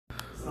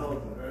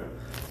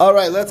All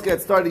right, let's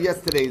get started.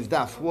 Yesterday's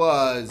daf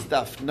was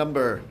daf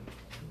number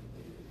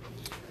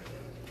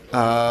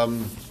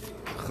Chav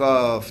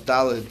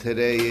Dalet.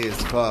 Today is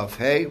Chav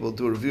Hey. We'll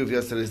do a review of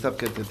yesterday's daf.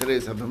 Get to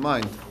today's. Have in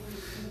mind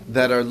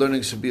that our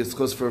learning should be a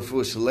schos for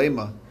Refuah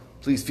Shalema.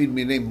 Please feed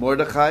me name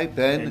Mordechai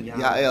ben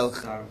Yael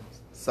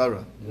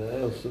Sarah.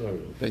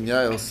 Ben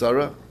Yael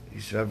Sarah.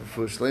 You should have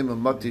Refuah Shalema.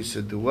 Mati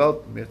should do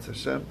well. Mirz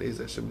Hashem. Beis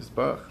Hashem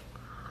Yisparach.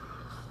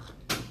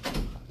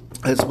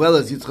 As well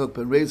as Yitzchak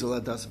ben Rezel,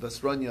 Adas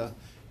Basranya,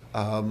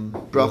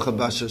 Bracha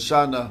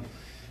Bashashana,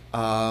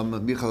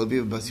 Michal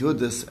Aviv Bas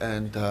Yudis,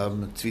 and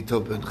Tzvito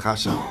ben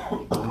Chasha,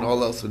 and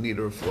all else who need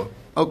a refuah.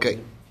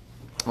 Okay,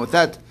 with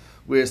that,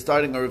 we're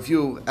starting our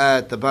review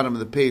at the bottom of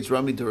the page.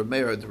 Rami de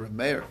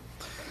Rameir,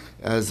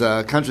 as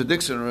a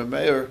contradiction of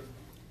Rameir,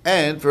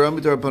 and for Rami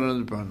de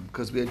Rabbanan,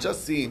 because we had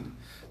just seen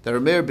that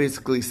Rameir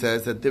basically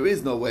says that there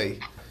is no way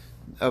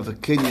of a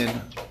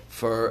kinyan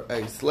for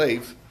a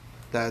slave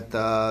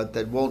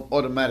that won't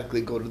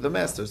automatically go to the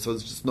master. So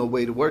there's just no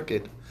way to work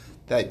it,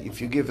 that if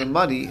you give him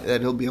money,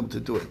 that he'll be able to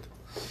do it.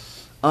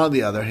 On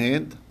the other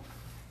hand,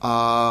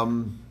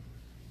 the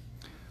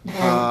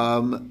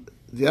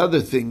other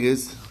thing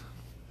is,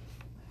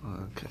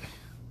 okay,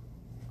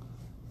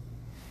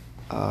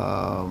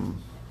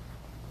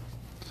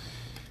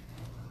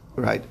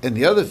 right, and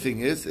the other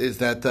thing is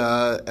that,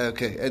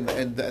 okay, and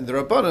the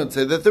Rabbanan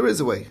say that there is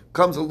a way.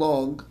 Comes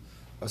along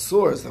a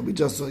source that we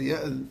just saw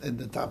in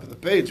the top of the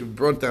page, we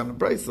brought down a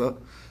brisa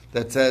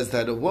that says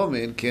that a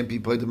woman can't be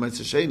paid to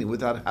Ma'aser Sheni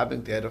without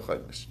having to add a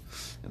chomesh.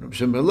 And Rav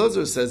Shimon ben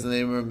Elazar says in the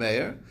name of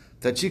Meir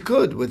that she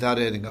could without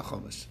adding a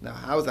chomesh. Now,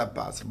 how is that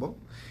possible?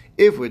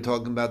 If we're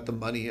talking about the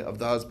money of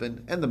the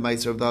husband and the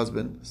Ma'aser of the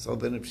husband, so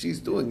then if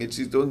she's doing it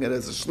as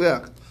a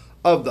shliach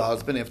of the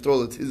husband. After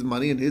all, it's his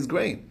money and his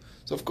grain.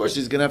 So of course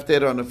she's going to have to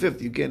add on a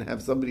fifth. You can't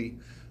have somebody,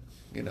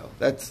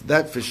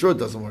 that for sure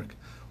doesn't work.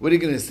 What are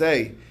you going to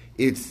say?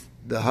 It's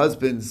the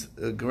husband's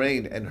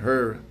grain and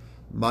her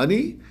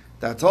money?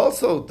 That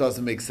also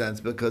doesn't make sense,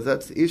 because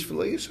that's ish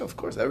for isha. Of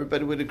course,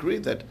 everybody would agree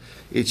that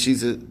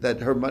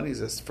that her money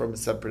is from a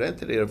separate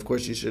entity. And of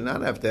course, she should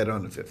not have to add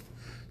on a fifth.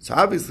 So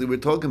obviously, we're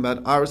talking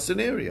about our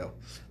scenario,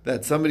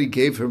 that somebody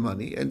gave her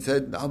money and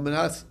said,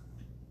 "Almanas,"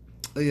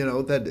 that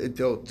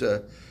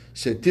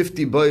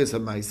shetifti boyas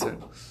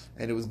hamaiser,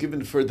 and it was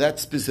given for that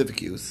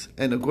specific use.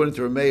 And according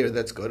to Rameir,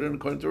 that's good, and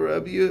according to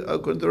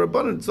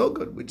Rabbanan, it's so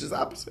good, which is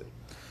opposite.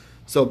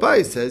 So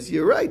Abai says,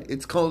 you're right,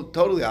 it's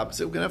totally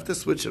opposite. We're going to have to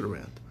switch it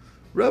around.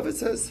 Rava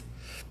says,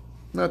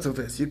 not so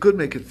fast. You could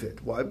make it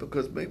fit. Why?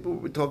 Because maybe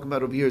what we're talking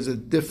about over here is a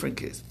different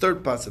case.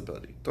 Third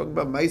possibility. Talking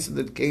about Ma'aser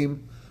that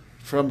came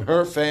from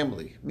her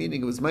family,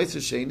 meaning it was Ma'aser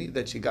Sheni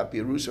that she got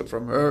Yerusha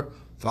from her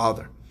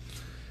father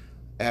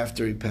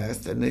after he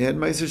passed, and they had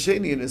Ma'aser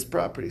Sheni in his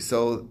property.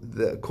 So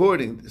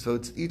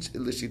it's each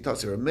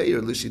Lishitase, or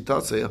Meir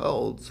Lishitase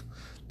holds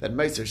that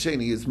Ma'aser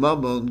Sheni is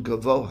Mamon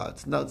Gavoha.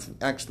 It's not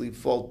actually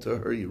fault to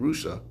her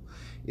Yerusha.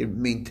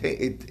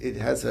 It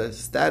has a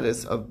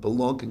status of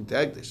belonging to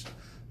Egdish.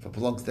 If it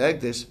belongs to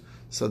Egdish,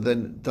 so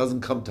then it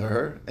doesn't come to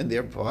her, and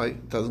therefore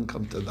it doesn't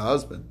come to the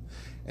husband.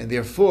 And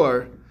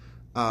therefore,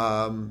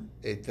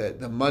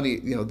 the money,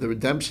 the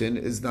redemption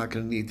is not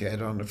going to need to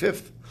add on a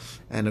fifth.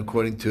 And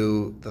according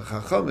to the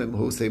Chachamim,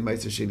 who say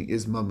Ma'aser Sheni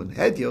is Mamon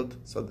Hedyot,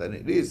 so then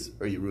it is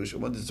her Yerusha.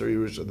 Once it's her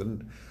Yerusha,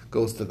 then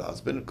goes to the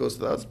husband. It goes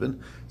to the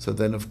husband. So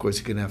then, of course,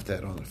 you're going to have to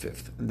add on a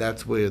fifth. And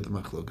that's where the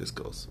machlokas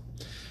goes.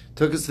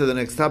 Took us to the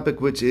next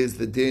topic, which is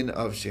the din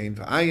of shein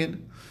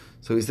v'ayin.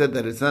 So he said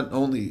that it's not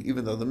only,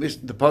 even though the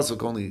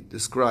pasuk only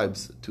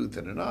describes a tooth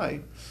and an eye,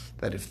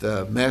 that if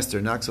the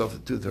master knocks off a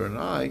tooth or an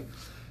eye,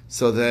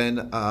 so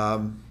then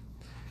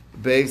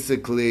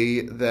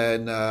basically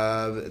that's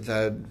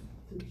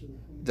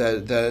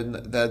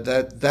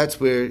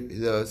where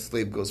the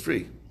slave goes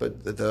free. But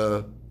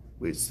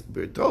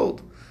we're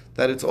told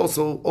that it's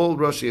also all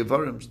Rashi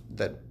Avarim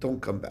that don't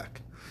come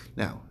back.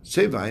 Now,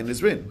 Shevayin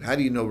is written. How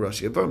do you know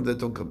Rashi Avarim that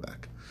don't come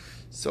back?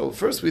 So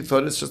first we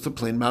thought it's just a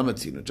plain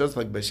Mamatzino, just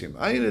like by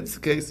Shevayin it's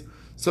the case,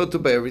 so to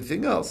by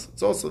everything else.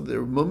 It's also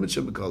their Mumit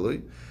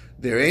Shebekalui,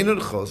 their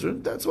Einun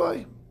Chosr, that's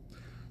why.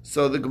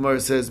 So the Gemara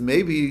says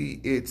maybe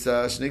it's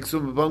Shnei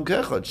Ksum B'Bam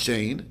Kechad,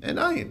 Shein and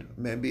Ayin.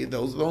 Maybe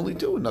those are the only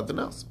two and nothing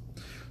else.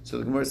 So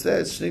the Gemara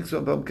says Shnei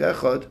Ksum B'Bam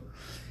Kechad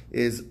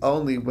is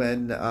only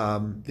when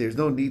there's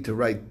no need to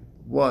write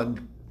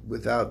one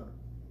without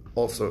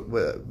also,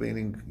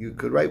 meaning you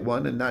could write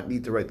one and not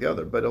need to write the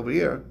other. But over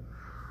here,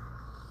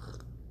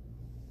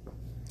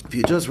 if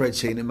you just write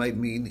shein, it might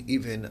mean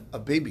even a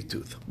baby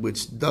tooth,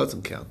 which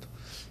doesn't count.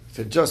 If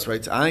it just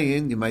writes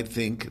ayin, you might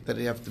think that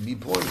you have to be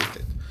born with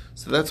it.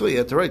 So that's why you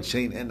have to write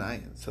shein and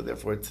ayin. So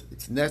therefore,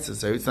 it's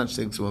necessary. It's not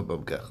shein ksuma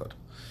b'am kechad.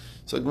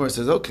 So Gemara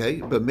says,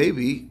 okay, but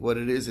maybe what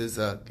it is it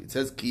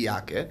says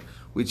kiyake,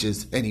 which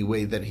is any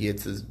way that he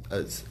hits his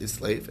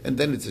slave, and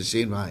then it's a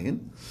shein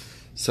v'ayin.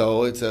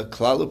 So it's a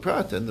klal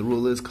prat, and the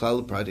rule is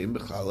klal pratim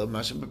b'chlal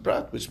mashim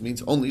b'prat, which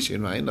means only shein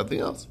v'ayin, nothing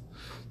else.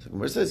 So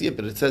Gemara says, yeah,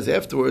 but it says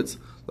afterwards,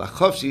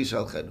 lachofshi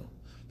shalchenu,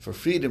 for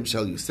freedom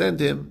shall you send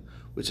him,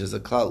 which is a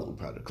klal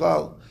u'prat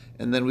klal,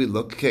 and then we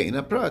look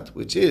kein prat,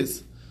 which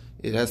is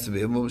it has to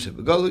be a mum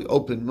shebegali,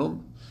 open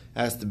mum,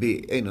 has to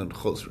be einon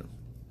chosrim,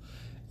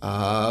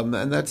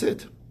 and that's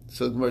it.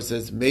 So the Gemara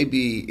says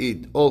maybe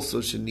it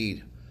also should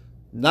need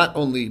not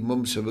only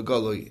mum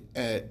shebegali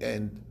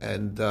and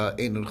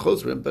einon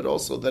chosrim, but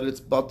also that it's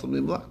batal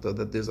mimlachta,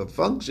 that there's a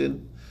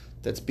function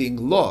that's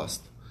being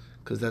lost.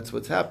 Because that's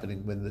what's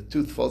happening. When the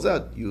tooth falls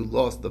out, you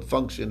lost the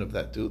function of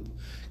that tooth.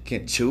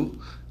 Can't chew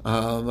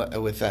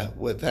with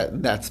that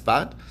in that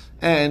spot.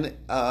 And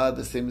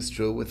the same is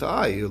true with the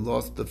eye. You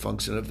lost the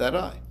function of that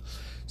eye.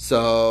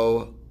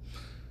 So,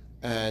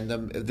 and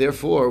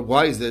therefore,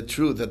 why is it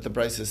true that the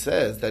Brisa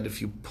says that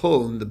if you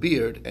pull in the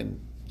beard and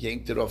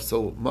yanked it off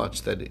so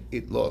much that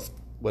it lost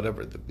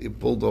whatever, it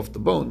pulled off the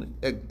bone,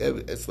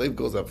 a slave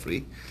goes out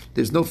free.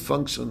 There's no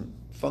functional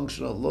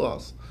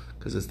loss,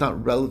 because it's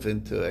not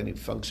relevant to any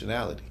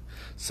functionality.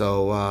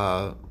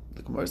 So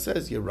the Gemara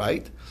says you're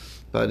right,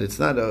 but it's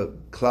not a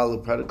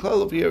klal u'prat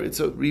klal over here. It's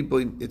a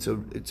riboy. It's a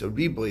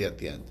riboy at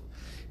the end,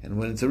 and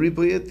when it's a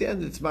riboy at the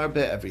end, it's marbe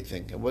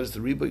everything. And what is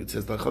the riboy? It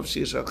says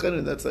lachavshi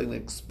yishalchenu. That's like an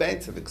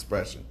expansive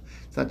expression.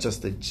 It's not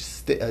just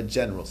a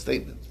general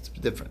statement. It's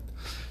different.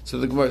 So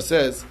the Gemara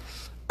says,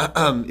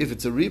 if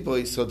it's a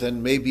riboy, so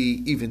then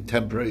maybe even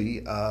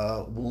temporary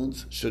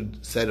wounds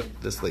should set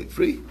the slave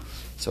free.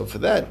 So for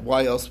that,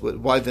 why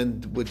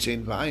then would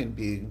Shein V'ayin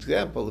be an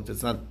example if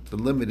it's not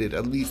limited,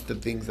 at least to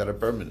things that are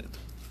permanent?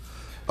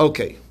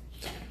 Okay,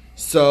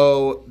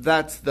 so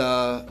that's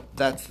the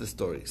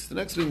story. So the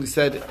next thing we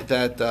said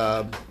that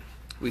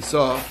we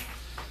saw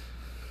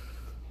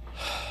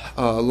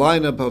a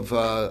lineup of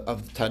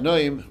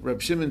Tanoim.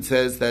 Reb Shimon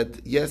says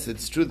that yes,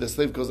 it's true the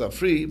slave goes out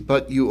free,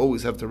 but you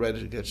always have to write it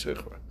to get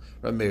shechor.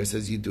 Reb Meir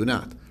says you do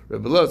not.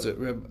 Reb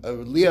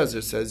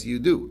Eliezer says you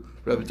do.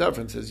 Reb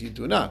Tarfon says you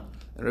do not.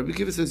 And Rabbi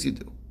Kiva says you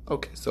do.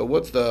 Okay, so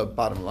what's the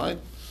bottom line?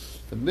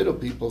 The middle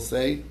people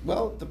say,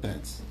 well, it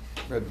depends.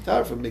 Rabbi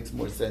Tarfon makes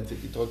more sense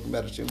if you're talking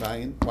about a Shein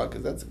V'ayin. Why?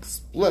 Because that's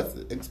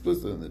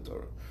explicit in the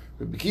Torah.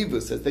 Rabbi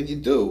Kiva says that you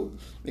do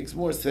makes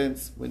more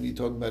sense when you're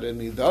talking about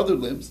any of the other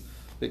limbs,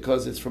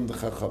 because it's from the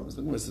Chachamim.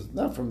 The Gemara says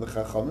not from the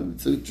Chachamim,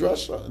 it's a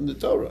drasha in the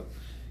Torah.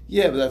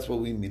 Yeah, but that's what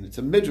we mean. It's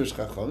a midrash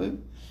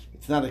Chachamim.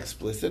 It's not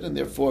explicit, and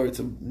therefore it's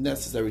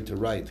necessary to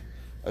write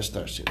a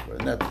shtar shikra,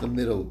 and that's the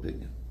middle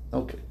opinion.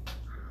 Okay.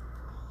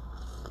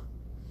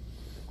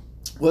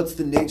 What's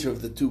the nature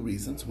of the two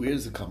reasons? Where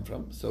does it come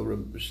from? So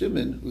Rabbi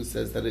Shimon, who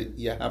says that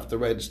you have to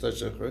write a shtar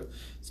shechar,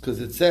 it's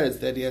because it says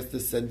that he has to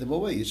send him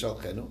away.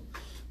 Yishalchenu.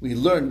 We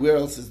learn where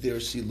else is there a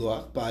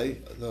shiluach? By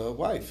the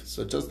wife.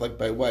 So just like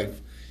by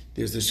wife,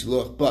 there's a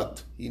shiluach,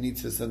 but he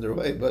needs to send her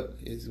away, but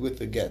it's with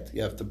the get.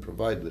 You have to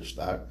provide the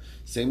shtar.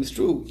 Same is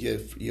true.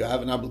 You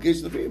have an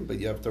obligation to free him, but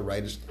you have to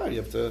write a shtar.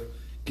 You have to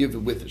give it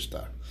with a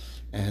shtar.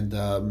 And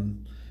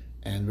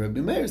Rabbi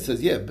Meir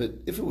says, yeah, but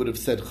if it would have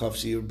said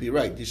chavshi, it would be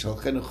right.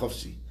 Yishalchenu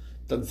chavshi.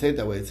 It doesn't say it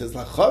that way. It says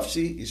la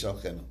chavshi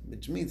yishalchenu,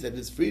 which means that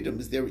his freedom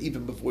is there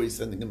even before he's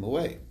sending him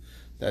away.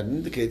 That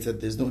indicates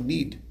that there's no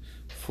need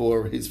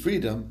for his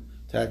freedom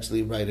to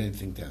actually write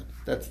anything down.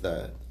 That's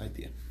the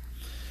idea.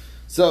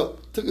 So,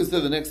 took us to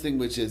the next thing,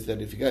 which is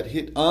that if he got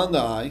hit on the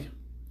eye,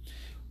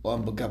 or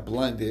got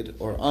blinded,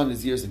 or on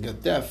his ears and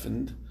got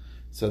deafened,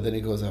 so then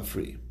he goes out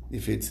free.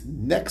 If it's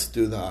next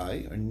to the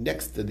eye, or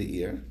next to the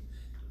ear,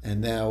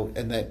 and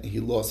that he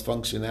lost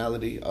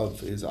functionality of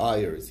his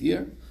eye or his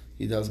ear,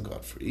 he doesn't go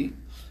out free.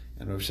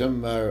 And Rav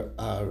Shem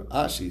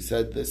Ashi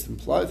said this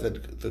implies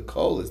that the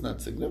kol is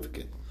not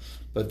significant.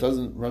 But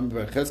doesn't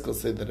Rambam Cheskel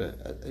say that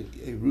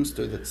a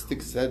rooster that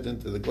sticks his head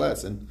into the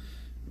glass and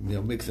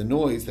makes a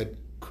noise that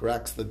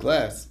cracks the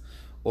glass,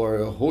 or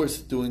a horse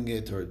doing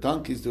it, or a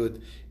donkey's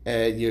doing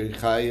it, you're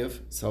chayev.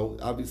 So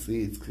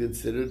obviously it's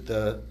considered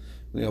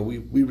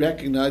we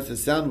recognize the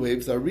sound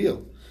waves are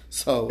real.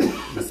 So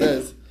he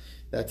says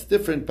that's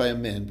different by a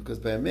man, because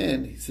by a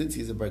man, since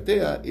he's a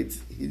bardea,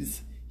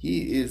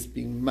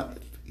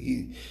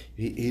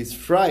 his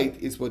fright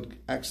is what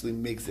actually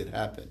makes it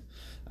happen.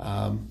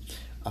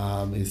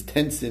 His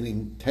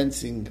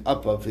tensing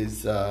up of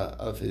his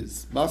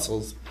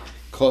muscles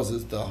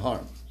causes the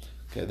harm.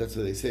 Okay, that's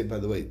what they say. By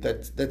the way,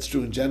 that's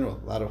true in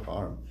general. A lot of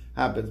harm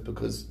happens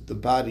because the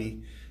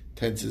body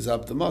tenses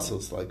up the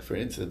muscles. Like for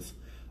instance,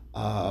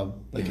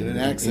 like in an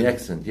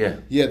accident.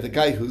 Yeah, the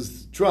guy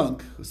who's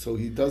drunk, so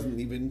he doesn't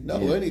even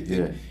know anything.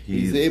 Yeah,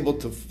 he's able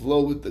to go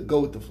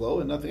with the flow,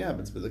 and nothing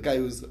happens. But the guy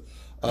who's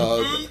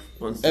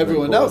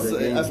everyone else,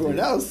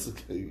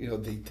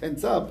 they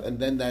tense up, and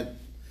then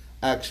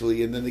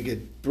and then they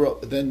get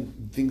broke.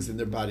 Then things in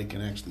their body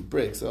can actually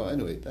break. So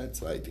anyway,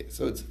 that's the idea.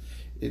 So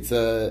that's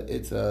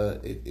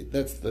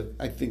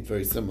I think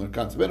very similar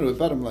concept. Anyway,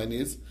 bottom line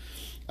is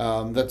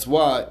that's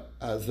why,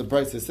 as the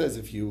Brisa says,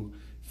 if you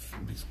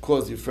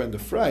cause your friend a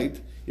fright,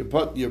 you're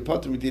part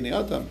of Medina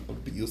Adam,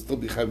 but you'll still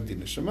be Chayv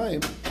Medina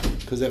Shemayim,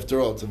 because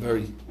after all, it's a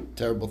very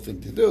terrible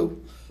thing to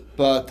do.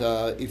 But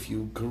if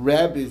you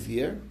grab his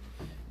ear,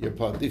 you're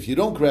pot. If you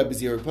don't grab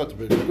his ear, pot.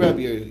 But if you grab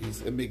your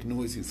ear, make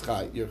noise. He's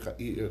chai. You're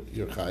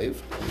chayiv.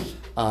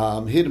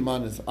 Hit him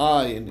on his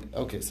eye, and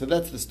okay. So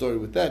that's the story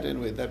with that.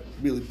 Anyway, that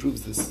really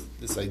proves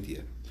this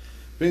idea.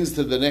 Brings us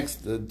to the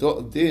next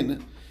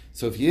din.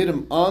 So if you hit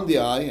him on the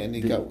eye and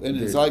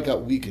his eye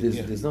got weakened,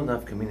 there's no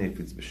nafkamina if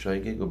it's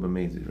b'shaygig or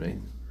b'mezid, right?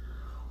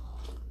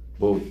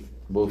 Both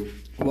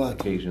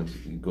occasions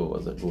you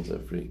both are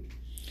free.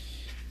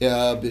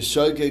 Yeah,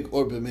 b'shaygig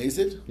or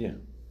b'mezid. Yeah,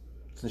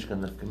 it's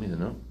nishkan nafkamina,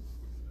 no?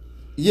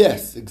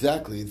 Yes,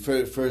 exactly.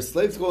 For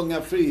slaves going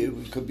out free,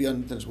 it could be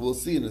unintentional. We'll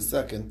see in a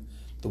second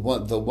the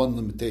one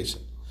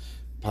limitation,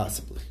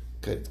 possibly.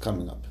 Okay, it's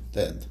coming up at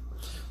the end.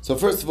 So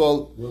first of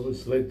all,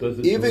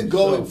 even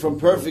going from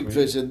perfect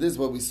vision, this is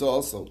what we saw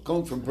also.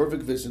 Going from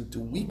perfect vision to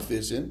weak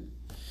vision,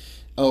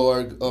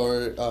 or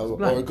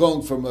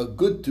going from a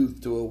good tooth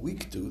to a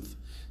weak tooth.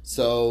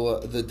 So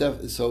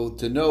so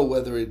to know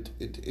whether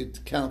it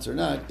counts or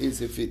not is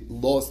if it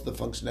lost the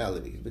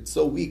functionality. If it's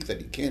so weak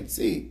that he can't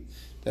see,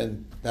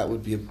 then that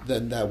would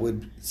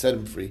set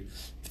him free.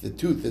 If the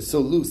tooth is so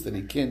loose that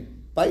he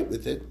can't bite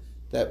with it,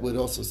 that would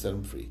also set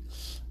him free.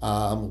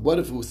 What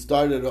if it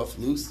started off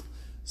loose,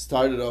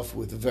 started off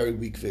with a very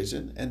weak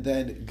vision, and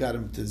then got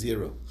him to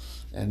zero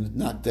and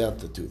knocked out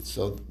the tooth?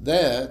 So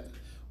that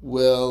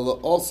will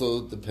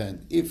also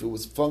depend. If it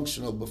was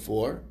functional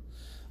before,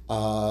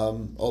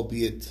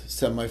 albeit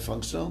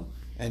semi-functional,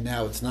 and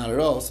now it's not at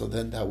all, so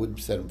then that would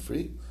set him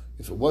free.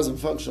 If it wasn't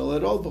functional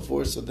at all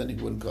before, so then he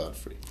wouldn't go out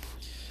free.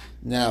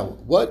 Now,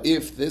 what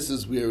if this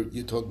is where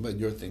you're talking about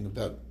your thing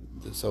about?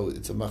 So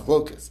it's a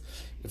machlokas.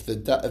 If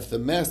the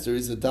master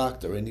is a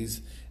doctor and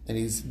he's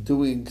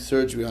doing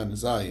surgery on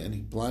his eye and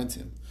he blinds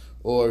him,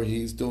 or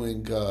he's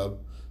doing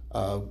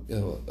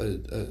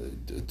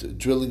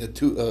drilling a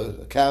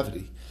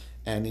cavity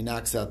and he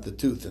knocks out the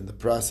tooth in the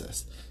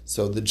process.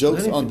 So the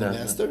joke's on the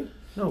master,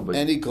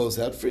 and he goes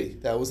out free.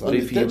 That was but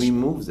if he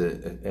removes a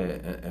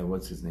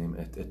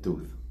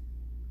tooth,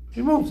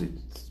 removes it.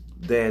 It's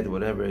dead,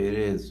 whatever it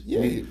is,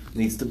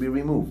 needs to be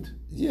removed.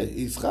 Yeah,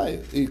 he's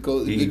chayiv. He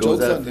goes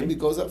out free. He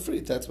goes out free.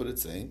 That's what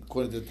it's saying,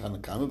 according to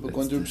Tanakama, but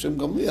according to Reb Shimon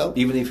Gamliel,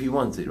 even if he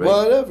wants it, right?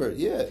 Whatever,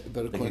 yeah.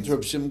 But according to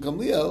Reb Shimon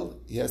Gamliel,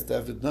 he has to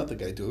have another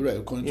guy do it, right?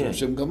 According to Reb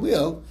Shimon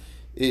Gamliel,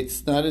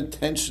 it's not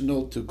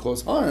intentional to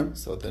cause harm,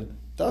 so then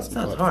it's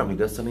not harm. He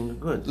does something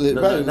good.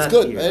 Right, it's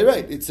good.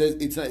 Right. It says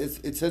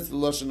the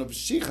lashon of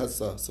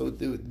shichasa, so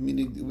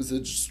meaning it was a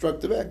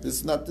destructive act.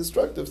 It's not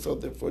destructive, so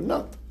therefore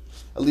not.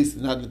 At least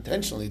not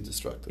intentionally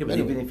destructive. Yeah, but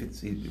anyway, even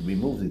if he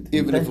removes it,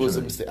 even if it was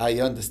a mistake, I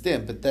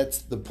understand. But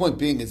that's the point.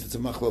 Being is it's a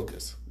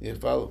machlokas. You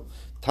follow?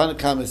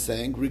 Tanakam is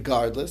saying,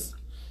 regardless,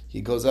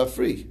 he goes out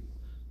free,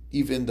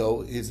 even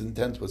though his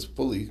intent was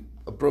fully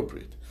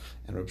appropriate.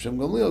 And Reb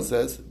Shimon Gamliel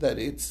says that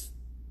he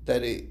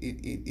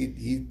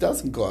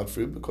doesn't go out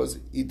free because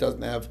he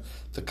doesn't have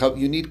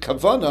you need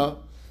kavana,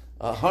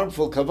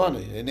 harmful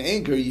kavana. In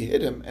anger, you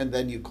hit him and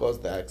then you cause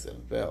the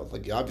accident. Well,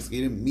 like obviously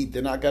he didn't meet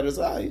to knock out his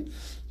eye.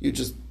 You're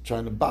just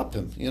trying to bop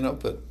him,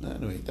 But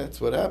anyway,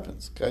 that's what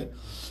happens. Okay,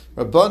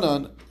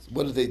 Rabbanan,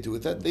 what do they do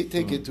with that? They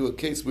take it to a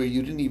case where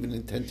you didn't even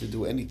intend to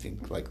do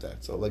anything like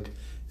that. So, like,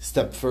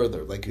 step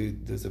further, like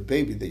there's a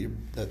baby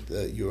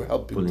that you're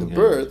helping to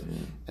birth,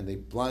 and they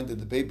blinded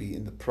the baby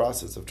in the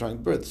process of trying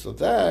to birth. So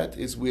that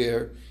is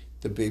where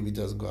the baby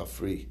doesn't go out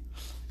free.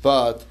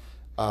 But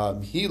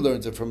he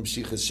learns it from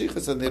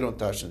shichas, and they don't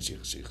touch on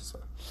shichas.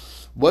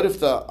 What if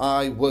the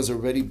eye was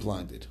already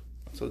blinded?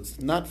 So it's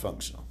not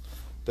functional.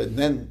 But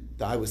then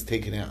the eye was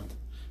taken out.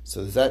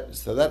 So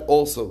that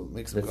also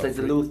makes him go free. That's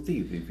like the little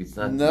thief. If it's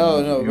not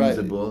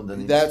usable,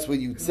 then that's what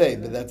you'd say,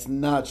 but that's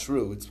not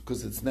true. It's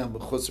because it's now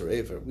mechusar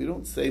ever. We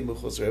don't say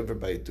mechusar ever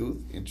by a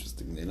tooth,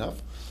 interestingly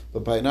enough,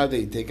 but by an eye that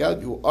you take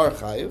out, you are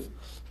chayiv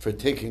for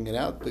taking it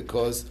out,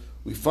 because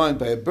we find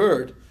by a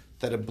bird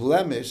that a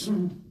blemish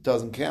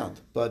doesn't count.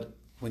 But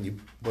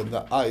when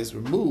the eye is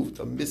removed,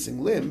 a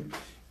missing limb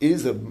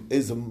is a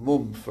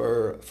mum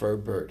for a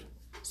bird.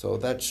 So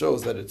that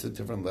shows that it's a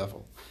different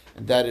level.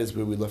 And that is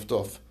where we left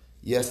off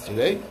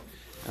yesterday.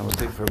 And we'll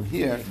take from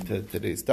here to today's